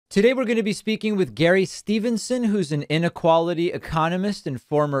Today, we're going to be speaking with Gary Stevenson, who's an inequality economist and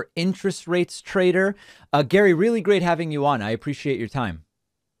former interest rates trader. Gary, really great having you on. I appreciate your time.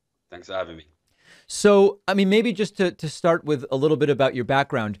 Thanks for having me. So, maybe just to start with a little bit about your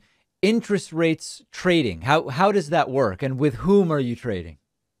background, interest rates trading, how does that work and with whom are you trading?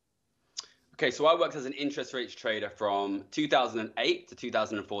 Okay, so I worked as an interest rates trader from 2008 to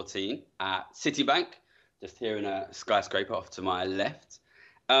 2014 at Citibank, just here in a skyscraper off to my left.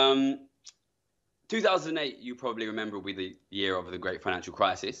 Um, 2008, you probably remember, will be the year of the great financial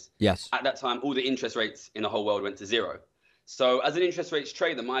crisis. Yes. At that time, all the interest rates in the whole world went to zero. So as an interest rates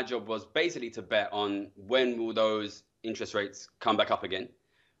trader, my job was basically to bet on when will those interest rates come back up again,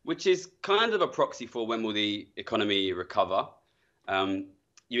 which is kind of a proxy for when will the economy recover. Um,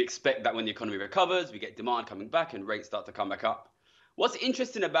 you expect that when the economy recovers, we get demand coming back and rates start to come back up. What's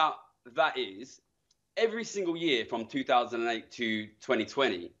interesting about that is every single year from 2008 to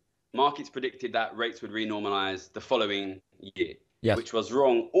 2020, markets predicted that rates would renormalize the following year, Yes. which was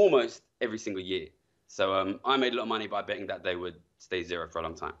wrong almost every single year. So I made a lot of money by betting that they would stay zero for a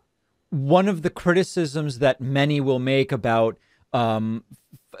long time. One of the criticisms that many will make about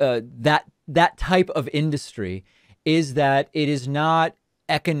that type of industry is that it is not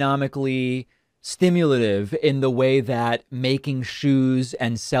economically stimulative in the way that making shoes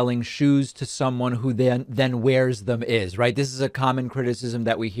and selling shoes to someone who then wears them is, right? This is a common criticism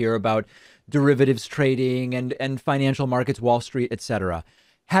that we hear about derivatives trading and financial markets, Wall Street, etc.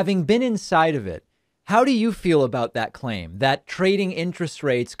 Having been inside of it, how do you feel about that claim that trading interest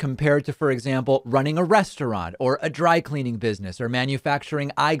rates compared to, for example, running a restaurant or a dry cleaning business or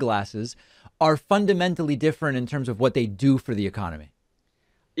manufacturing eyeglasses are fundamentally different in terms of what they do for the economy?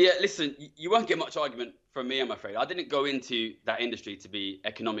 Yeah, listen, you won't get much argument from me, I'm afraid. I didn't go into that industry to be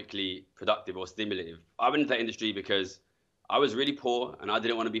economically productive or stimulative. I went into that industry because I was really poor and I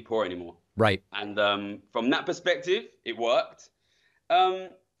didn't want to be poor anymore. Right. And from that perspective, it worked. Um,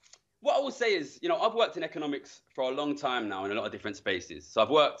 what I will say is, I've worked in economics for a long time now in a lot of different spaces. So I've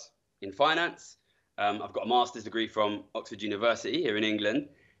worked in finance. I've got a master's degree from Oxford University here in England.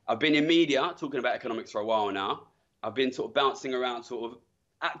 I've been in media talking about economics for a while now. I've been sort of bouncing around sort of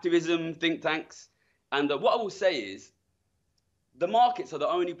activism, think tanks. And what I will say is the markets are the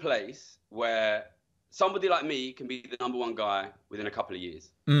only place where somebody like me can be the number one guy within a couple of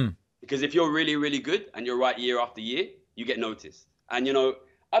years. Mm. Because if you're really, really good and you're right year after year, you get noticed. And,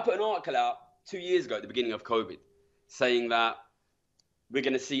 I put an article out 2 years ago at the beginning of COVID saying that we're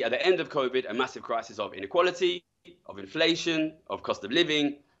going to see at the end of COVID a massive crisis of inequality, of inflation, of cost of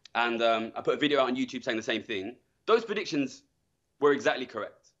living. And I put a video out on YouTube saying the same thing. Those predictions were exactly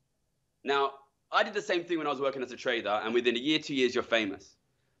correct. Now, I did the same thing when I was working as a trader, and within a year, 2 years, you're famous.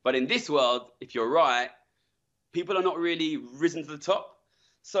 But in this world, if you're right, people are not really risen to the top.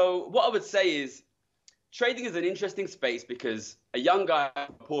 So what I would say is trading is an interesting space because a young guy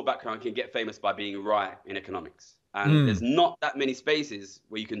with a poor background can get famous by being right in economics. And Mm. there's not that many spaces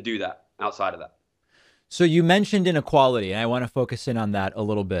where you can do that outside of that. So you mentioned inequality, and I want to focus in on that a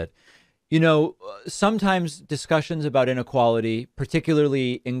little bit. Sometimes discussions about inequality,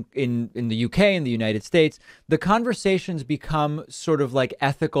 particularly in the UK and the United States, the conversations become sort of like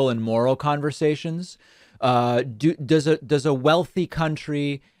ethical and moral conversations. Does a wealthy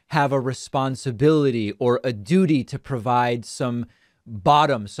country have a responsibility or a duty to provide some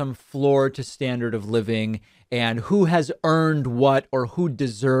some floor to standard of living, and who has earned what or who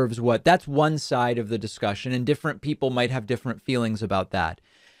deserves what? That's one side of the discussion, and different people might have different feelings about that.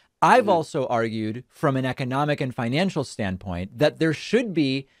 I've also argued from an economic and financial standpoint that there should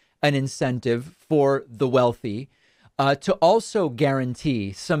be an incentive for the wealthy to also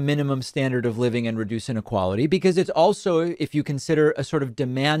guarantee some minimum standard of living and reduce inequality, because it's also, if you consider a sort of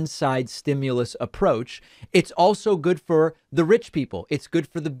demand side stimulus approach, it's also good for the rich people. It's good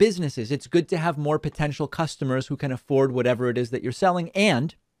for the businesses. It's good to have more potential customers who can afford whatever it is that you're selling.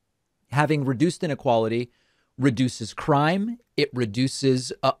 And having reduced inequality reduces crime. It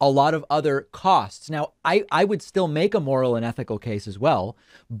reduces a lot of other costs. Now, I would still make a moral and ethical case as well,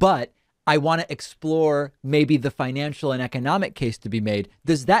 but I want to explore maybe the financial and economic case to be made.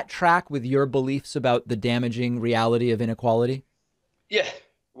 Does that track with your beliefs about the damaging reality of inequality? Yeah,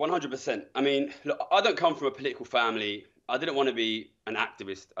 100%. I mean, look, I don't come from a political family. I didn't want to be an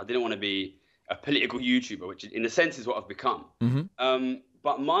activist. I didn't want to be a political YouTuber, which in a sense is what I've become. Mm-hmm.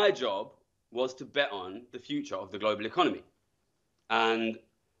 But my job was to bet on the future of the global economy. And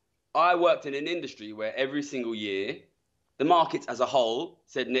I worked in an industry where every single year, the markets as a whole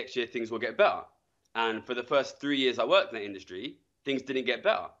said next year things will get better. And for the first 3 years I worked in that industry, things didn't get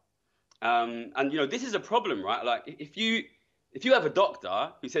better. And this is a problem, right? Like if you If you have a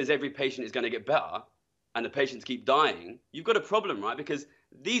doctor who says every patient is going to get better and the patients keep dying, you've got a problem, right? Because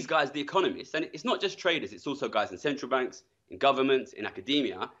these guys, the economists, and it's not just traders, it's also guys in central banks, in governments, in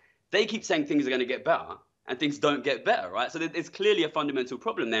academia, they keep saying things are going to get better and things don't get better, right? So there's clearly a fundamental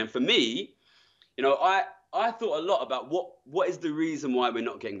problem there. And for me, I thought a lot about what is the reason why we're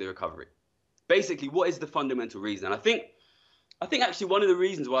not getting the recovery. Basically, what is the fundamental reason? And I think actually one of the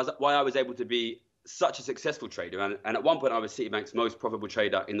reasons why I was able to be such a successful trader, and at one point I was Citibank's most profitable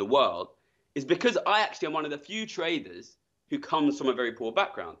trader in the world, is because I actually am one of the few traders who comes from a very poor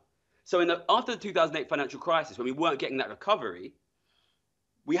background. So after the 2008 financial crisis, when we weren't getting that recovery,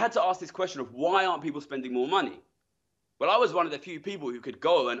 we had to ask this question of why aren't people spending more money? Well, I was one of the few people who could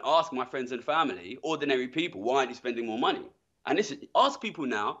go and ask my friends and family, ordinary people, why aren't you spending more money? And listen, ask people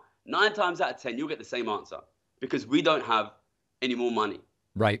now, 9 times out of 10, you'll get the same answer, because we don't have any more money.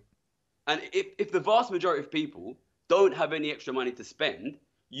 Right. And if the vast majority of people don't have any extra money to spend,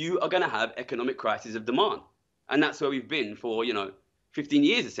 you are going to have economic crisis of demand. And that's where we've been for, 15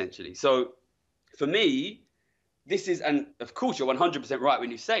 years, essentially. So for me, this is, and of course, you're 100% right when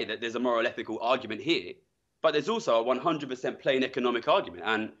you say that there's a moral ethical argument here, but there's also a 100% plain economic argument.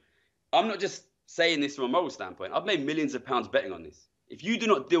 And I'm not just saying this from a moral standpoint. I've made millions of pounds betting on this. If you do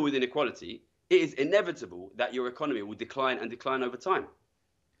not deal with inequality, it is inevitable that your economy will decline and decline over time.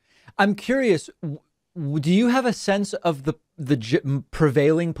 I'm curious, do you have a sense of the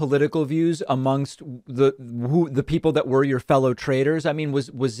prevailing political views amongst the people that were your fellow traders? I mean,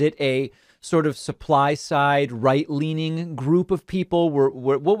 was it a sort of supply side, right-leaning group of people?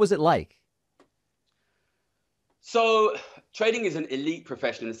 What was it like? So trading is an elite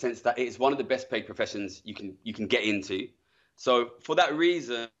profession in the sense that it is one of the best paid professions you can get into. So for that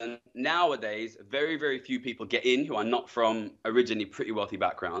reason, nowadays, very, very few people get in who are not from originally pretty wealthy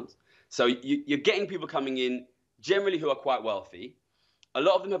backgrounds. So you're getting people coming in generally who are quite wealthy. A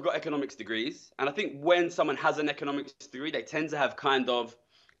lot of them have got economics degrees. And I think when someone has an economics degree, they tend to have kind of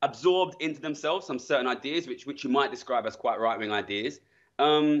absorbed into themselves some certain ideas, which you might describe as quite right-wing ideas.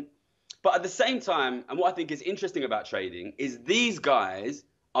 But at the same time, and what I think is interesting about trading is these guys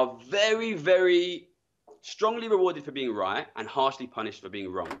are very, very strongly rewarded for being right and harshly punished for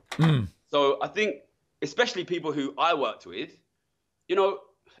being wrong. So I think, especially people who I worked with,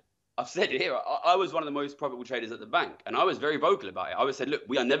 I've said it here, I was one of the most profitable traders at the bank, and I was very vocal about it. I always said, look,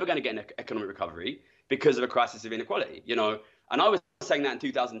 we are never going to get an economic recovery because of a crisis of inequality, and I was saying that in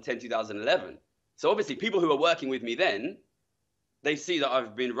 2010, 2011. So obviously people who are working with me then, they see that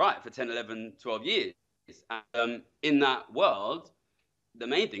I've been right for 10, 11, 12 years. And, in that world, the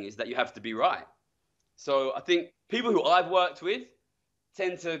main thing is that you have to be right. So I think people who I've worked with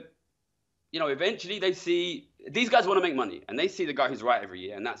tend to, eventually they see these guys want to make money and they see the guy who's right every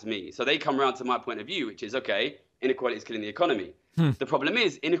year, and that's me. So they come around to my point of view, which is, okay, inequality is killing the economy. The problem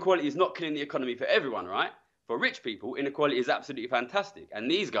is inequality is not killing the economy for everyone, right? For rich people, inequality is absolutely fantastic. And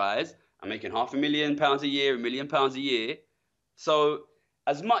these guys are making £500,000 a year, £1 million a year. So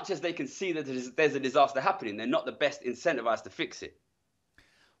as much as they can see that there's a disaster happening, they're not the best incentivized to fix it.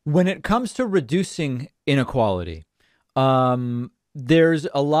 When it comes to reducing inequality, there's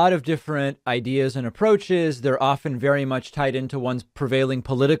a lot of different ideas and approaches. They're often very much tied into one's prevailing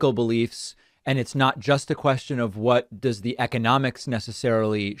political beliefs, and it's not just a question of what does the economics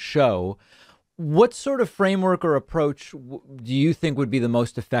necessarily show. What sort of framework or approach do you think would be the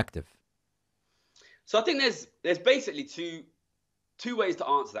most effective? So I think there's basically two ways to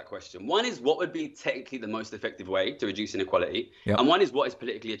answer that question. One is what would be technically the most effective way to reduce inequality, and one is what is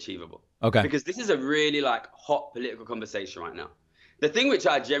politically achievable. Okay. Because this is a really hot political conversation right now. The thing which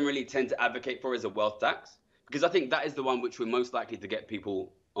I generally tend to advocate for is a wealth tax, because I think that is the one which we're most likely to get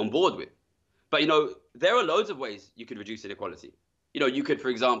people on board with. But there are loads of ways you could reduce inequality. You could, for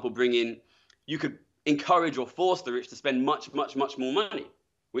example, you could encourage or force the rich to spend much, much, much more money,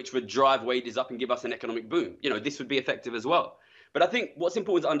 which would drive wages up and give us an economic boom. This would be effective as well. But I think what's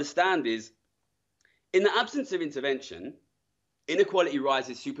important to understand is, in the absence of intervention, inequality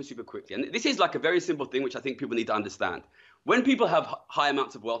rises super, super quickly. And this is a very simple thing, which I think people need to understand. When people have high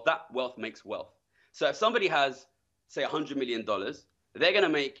amounts of wealth, that wealth makes wealth. So if somebody has, say, $100 million, they're going to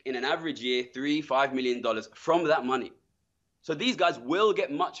make, in an average year, $3-5 million from that money. So these guys will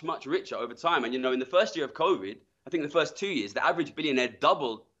get much, much richer over time. And, in the first year of COVID, I think the first 2 years, the average billionaire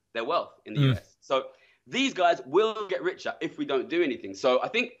doubled their wealth in the US. So these guys will get richer if we don't do anything. So I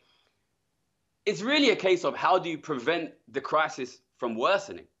think it's really a case of how do you prevent the crisis from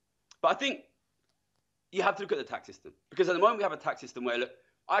worsening. But I think you have to look at the tax system, because at the moment we have a tax system where, look,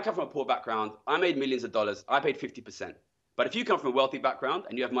 I come from a poor background. I made millions of dollars. I paid 50%. But if you come from a wealthy background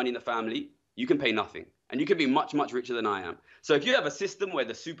and you have money in the family, you can pay nothing. and you can be much, much richer than I am. So if you have a system where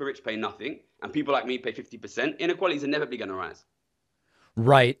the super rich pay nothing and people like me pay 50%, inequality is inevitably going to rise.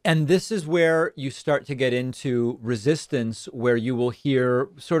 Right. And this is where you start to get into resistance, where you will hear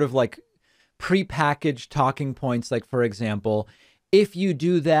sort of like prepackaged talking points. Like, for example, if you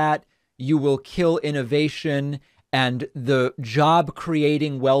do that, you will kill innovation, and the job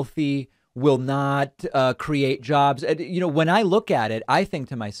creating wealthy will not create jobs. And, you know, when I look at it, I think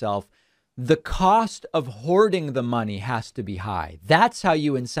to myself, the cost of hoarding the money has to be high. That's how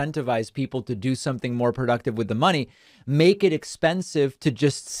you incentivize people to do something more productive with the money. Make it expensive to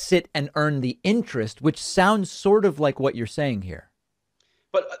just sit and earn the interest, which sounds sort of like what you're saying here.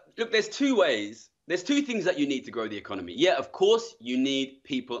 But look, there's two ways. There's two things that you need to grow the economy. Yeah, of course, you need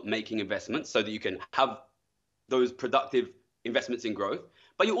people making investments so that you can have those productive investments in growth.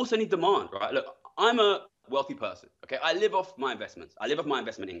 But you also need demand, right? Look, I'm a wealthy person. Okay, I live off my investments. I live off my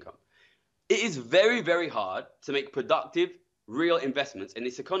investment income. It is very, very hard to make productive, real investments in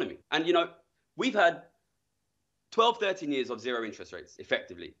this economy. And, you know, we've had 12, 13 years of zero interest rates,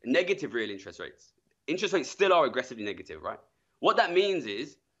 effectively, negative real interest rates. Interest rates still are aggressively negative, right? What that means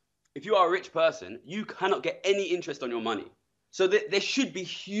is, if you are a rich person, you cannot get any interest on your money. So there should be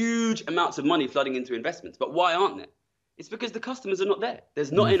huge amounts of money flooding into investments. But why aren't there? It's because the customers are not there.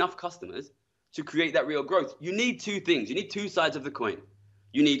 There's not enough customers to create that real growth. You need two things. You need two sides of the coin.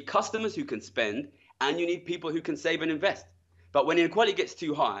 You need customers who can spend, and you need people who can save and invest. But when inequality gets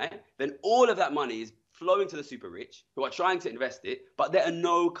too high, then all of that money is flowing to the super rich who are trying to invest it, but there are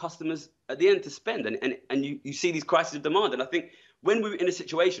no customers at the end to spend. And you see these crises of demand. And I think when we're in a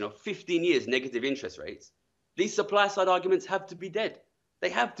situation of 15 years negative interest rates, these supply side arguments have to be dead. They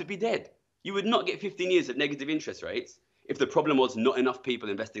have to be dead. You would not get 15 years of negative interest rates if the problem was not enough people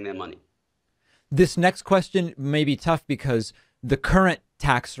investing their money. This next question may be tough because the current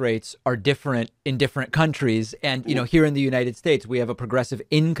tax rates are different in different countries. And, you know, here in the United States, we have a progressive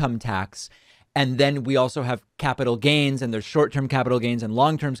income tax. And then we also have capital gains, and there's short-term capital gains and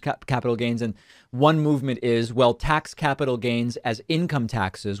long-term capital gains. And one movement is, well, tax capital gains as income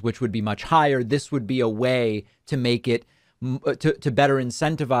taxes, which would be much higher. This would be a way to make it to better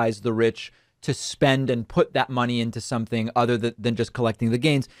incentivize the rich to spend and put that money into something other than just collecting the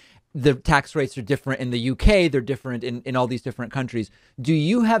gains. The tax rates are different in the UK. They're different in all these different countries. Do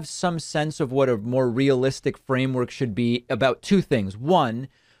you have some sense of what a more realistic framework should be about two things? One,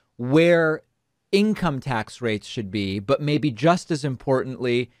 where income tax rates should be, but maybe just as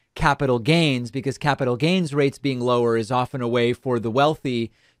importantly, capital gains, because capital gains rates being lower is often a way for the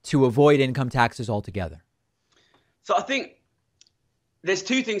wealthy to avoid income taxes altogether. So I think there's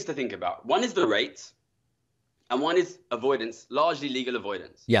two things to think about. One is the rates, and one is avoidance, largely legal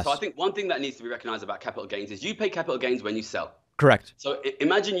avoidance. Yes. So I think one thing that needs to be recognized about capital gains is you pay capital gains when you sell. Correct. So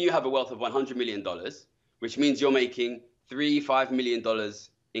imagine you have a wealth of $100 million, which means you're making $5 million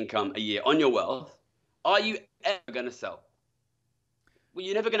income a year on your wealth. Are you ever going to sell? Well,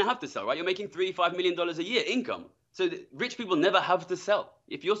 you're never going to have to sell, right? You're making $5 million a year income. So rich people never have to sell.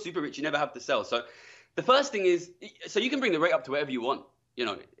 If you're super rich, you never have to sell. So the first thing is, so you can bring the rate up to wherever you want. You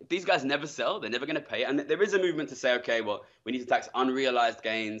know, if these guys never sell, they're never going to pay. And there is a movement to say, okay, well, we need to tax unrealized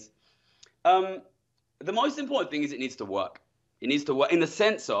gains. The most important thing is it needs to work. It needs to work in the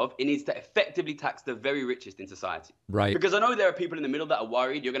sense of it needs to effectively tax the very richest in society. Right. Because I know there are people in the middle that are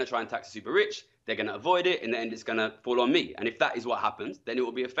worried you're going to try and tax the super rich. They're going to avoid it. In the end, it's going to fall on me. And if that is what happens, then it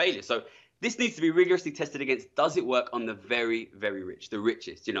will be a failure. So this needs to be rigorously tested against, does it work on the very, very rich, the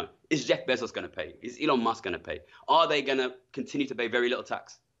richest? You know, is Jeff Bezos going to pay? Is Elon Musk going to pay? Are they going to continue to pay very little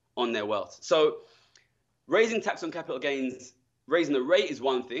tax on their wealth? So raising tax on capital gains, raising the rate is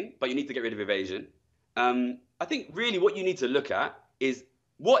one thing, but you need to get rid of evasion. I think really what you need to look at is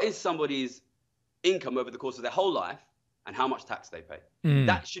what is somebody's income over the course of their whole life and how much tax they pay.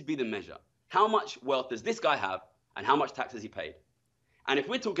 That should be the measure. How much wealth does this guy have and how much tax has he paid? And if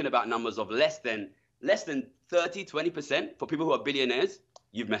we're talking about numbers of less than 30, 20% for people who are billionaires,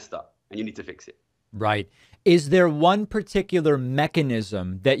 you've messed up and you need to fix it. Right. Is there one particular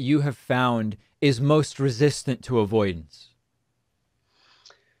mechanism that you have found is most resistant to avoidance?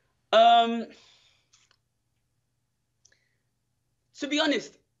 To be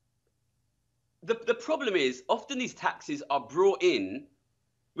honest, the problem is often these taxes are brought in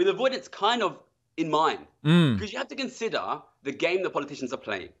with avoidance kind of in mind. Because you have to consider the game the politicians are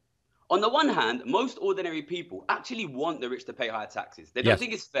playing. On the one hand, most ordinary people actually want the rich to pay higher taxes. They don't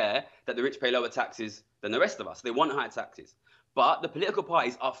think it's fair that the rich pay lower taxes than the rest of us. They want higher taxes. But the political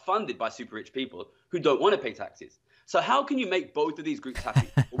parties are funded by super rich people who don't want to pay taxes. So how can you make both of these groups happy?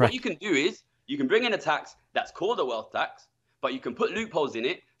 Well, Right. What you can do is you can bring in a tax that's called a wealth tax, but you can put loopholes in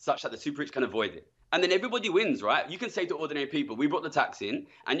it such that the super rich can avoid it. And then everybody wins, right? You can say to ordinary people, we brought the tax in,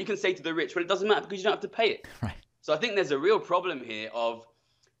 and you can say to the rich, well, it doesn't matter because you don't have to pay it. Right. So I think there's a real problem here of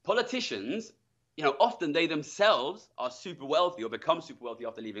politicians, often they themselves are super wealthy or become super wealthy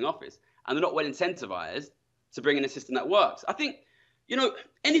after leaving office, and they're not well incentivized to bring in a system that works. I think,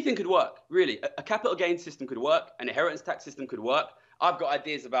 anything could work, really. A capital gains system could work, an inheritance tax system could work. I've got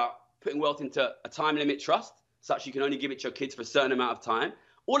ideas about putting wealth into a time limit trust, such you can only give it to your kids for a certain amount of time.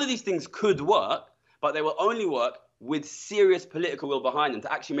 All of these things could work, but they will only work with serious political will behind them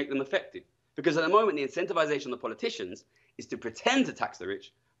to actually make them effective. Because at the moment, the incentivization of the politicians is to pretend to tax the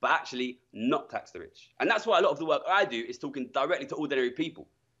rich, but actually not tax the rich. And that's why a lot of the work I do is talking directly to ordinary people,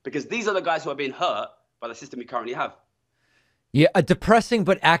 because these are the guys who are being hurt by the system we currently have. Yeah, a depressing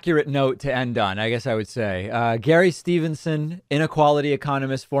but accurate note to end on, I guess I would say. Gary Stevenson, inequality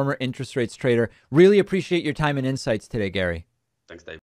economist, former interest rates trader. Really appreciate your time and insights today, Gary. Thanks, Dave.